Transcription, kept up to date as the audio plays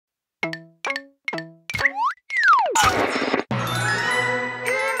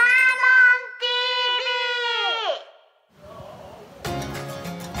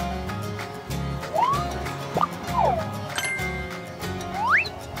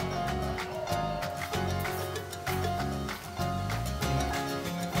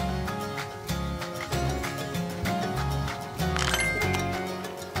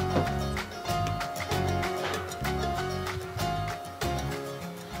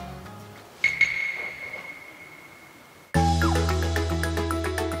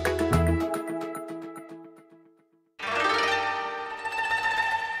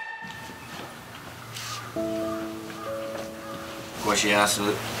Cheers.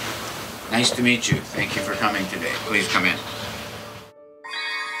 Nice to meet you. Thank you for coming today. Please come in.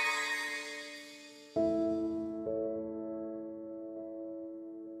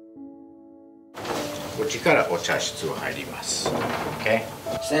 こっちからお茶室を入ります。Okay?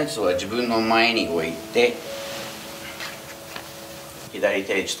 センスは自分の前に置いて、左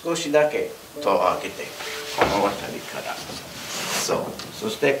手少しだけ戸を開けて、この辺りから。そう。そ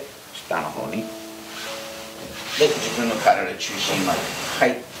して下の方に。で、自分の体中心まで。は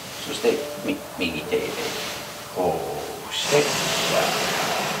い。そして右手でこうして、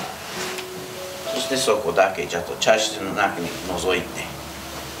そしてそこだけちょっと茶室の中に覗いて、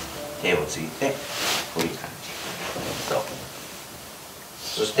手をついて、こういう感じ。そう。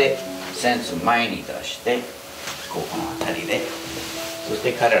そしてセンス前に出して、この辺りで、そし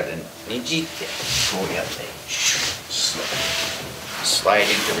て体にじって、こうやって、スライデ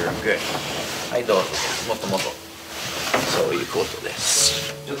ィング to the room. Good. はい、どうぞ。もっともっと。そういうことで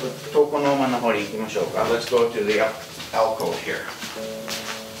す。ちょっと床の間の方に行きましょうか。Let's go to the alcove here.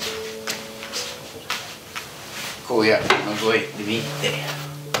 こうやって覗いてみて、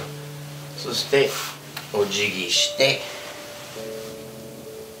そしてお辞儀して、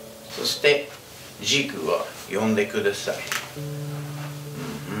そして軸を読んでください。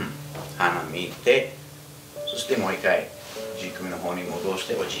鼻見て、そしてもう一回軸の方に戻し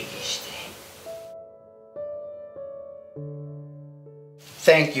てお辞儀して。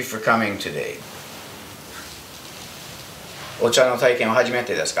Thank you for coming today. お茶の体験は初め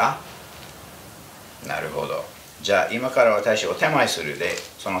てですか？なるほど。じゃあ今から私お手前するで、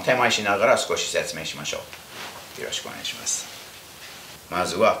その手前しながら少し説明しましょう。よろしくお願いします。ま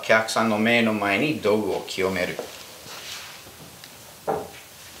ずはお客さんの目の前に道具を清める。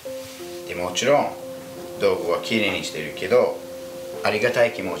でもちろん道具はきれいにしてるけど、ありがた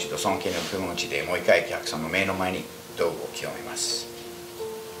い気持ちと尊敬の気持ちでもう一回お客さんの目の前に道具を清めます。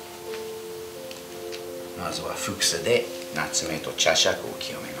まずは複数で夏目と茶杓を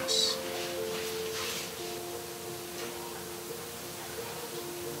清めます。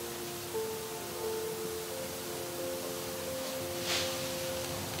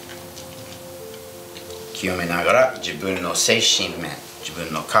清めながら自分の精神面、自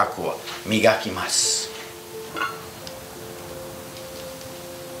分の核を磨きます。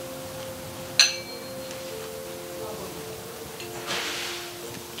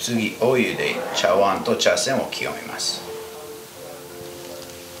次、お湯で茶碗と茶筅を清めます。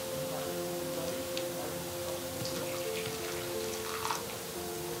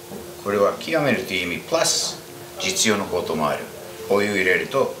これは清めるという意味プラス実用のこともある。お湯入れる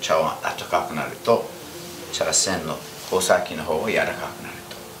と茶碗温かくなると、茶筅の穂先の方が柔らかくなる。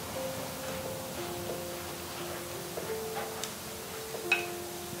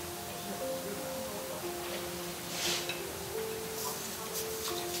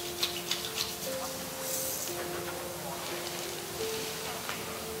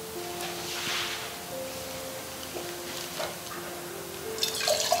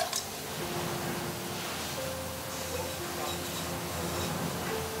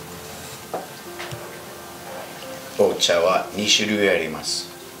お茶は2種類あります。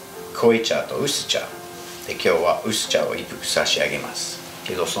濃い茶と薄茶。で、今日は薄茶を一服差し上げます。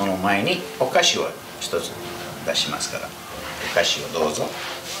けどその前にお菓子を一つ出しますから、お菓子をどうぞ。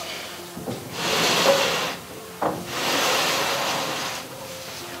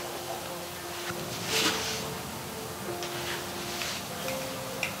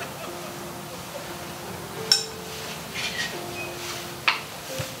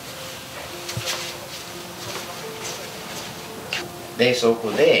で、そこ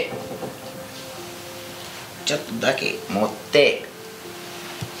でちょっとだけ持って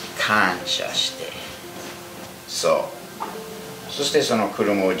感謝して、そう、そしてその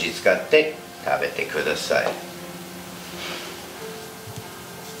黒文字使って食べてください。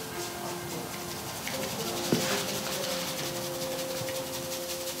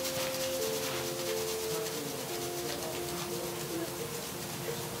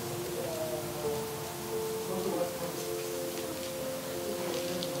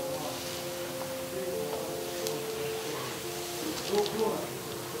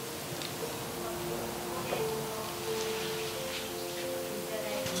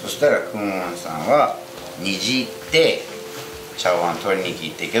そしたらくももんさんは握って茶碗取りに来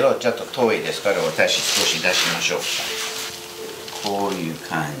てけどちょっと遠いですから私少し出しましょう。こういう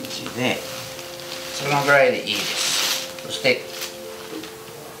感じでそのぐらいでいいです。そして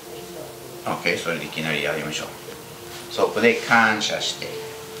OK、 それでいきなりやりましょう。そこで感謝して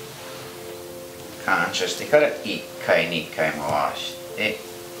から1回2回回して、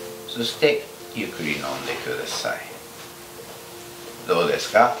そしてゆっくり飲んでください。どうで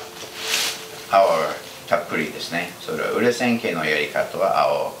すか？青たっぷりですね。それはウレセンケのやり方は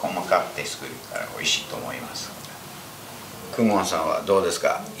青を細かくて作るから美味しいと思います。クモンさんはどうです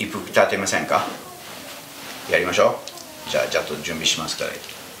か？一服立てませんか？やりましょう。じゃあちょっと準備しますから。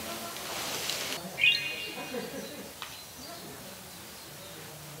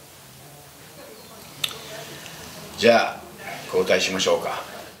じゃあ交代しましょうか。は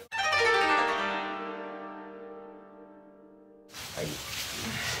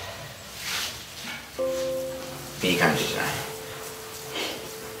い、いい感じじゃな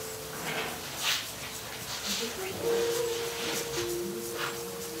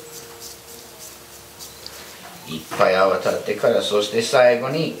い？いっぱい泡立ってから、そして最後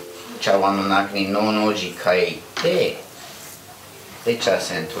に茶碗の中にのの字書いて、で茶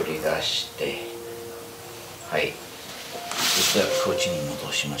筅取り出して、はい、そしたらこっちに戻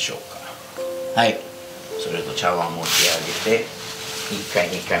しましょうか。はい、それと茶碗持ち上げて1回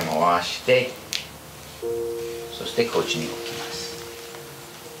2回回して、そしてこっちに置きます。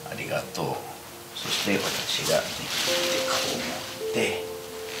ありがとう。そして私がこう持って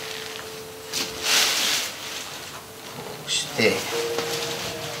こうして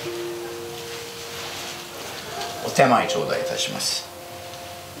お手前頂戴いたします。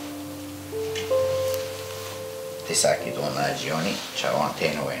で、さっきと同じように茶碗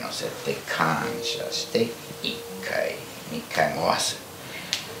手の上に乗せて感謝して1回2回回す。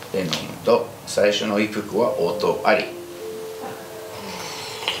で飲むと最初の一服は音あり。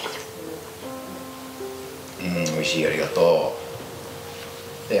美味しい、ありがと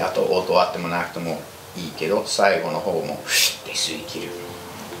う。で、あと音あってもなくてもいいけど、最後の方もフッて吸い切る。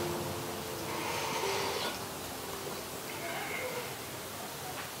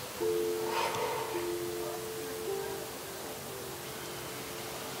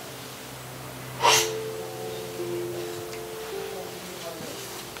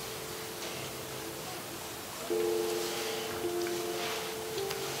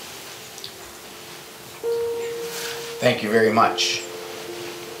Thank you very much.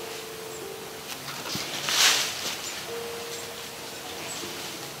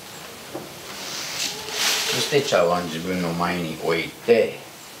 そして茶碗自分の前に置いて、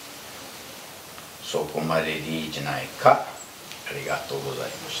そこまででいいじゃないか。ありがとうござ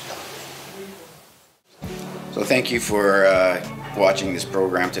いました。So thank you for watching this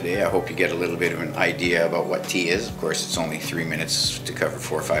program today. I hope you get a little bit of an idea about what tea is. Of course, it's only 3 minutes to cover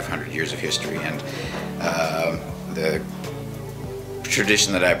 400 or 500 years of history, and the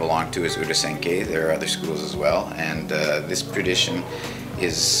tradition that I belong to is Urasenke. There are other schools as well, and this tradition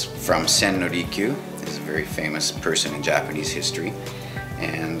is from Sen no Rikyu. He's a very famous person in Japanese history,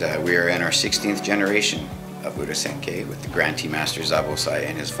 and we are in our 16th generation of Urasenke with the Grand Tea Master Zabosai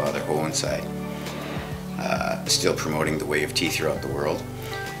and his father Hoonsai, still promoting the way of tea throughout the world.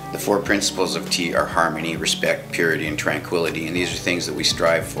 The 4 principles of tea are harmony, respect, purity, and tranquility, and these are things that we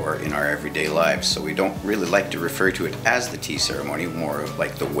strive for in our everyday lives. So we don't really like to refer to it as the tea ceremony, more of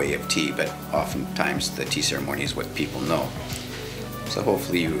like the way of tea, but oftentimes the tea ceremony is what people know. So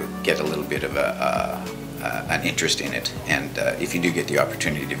hopefully you get a little bit of an interest in it, and if you do get the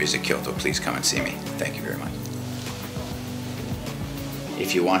opportunity to visit Kyoto, please come and see me. Thank you very much.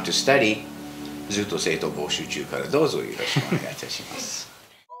 If you want to study, ずっと生徒募集中からどうぞよろしくお願いいたします。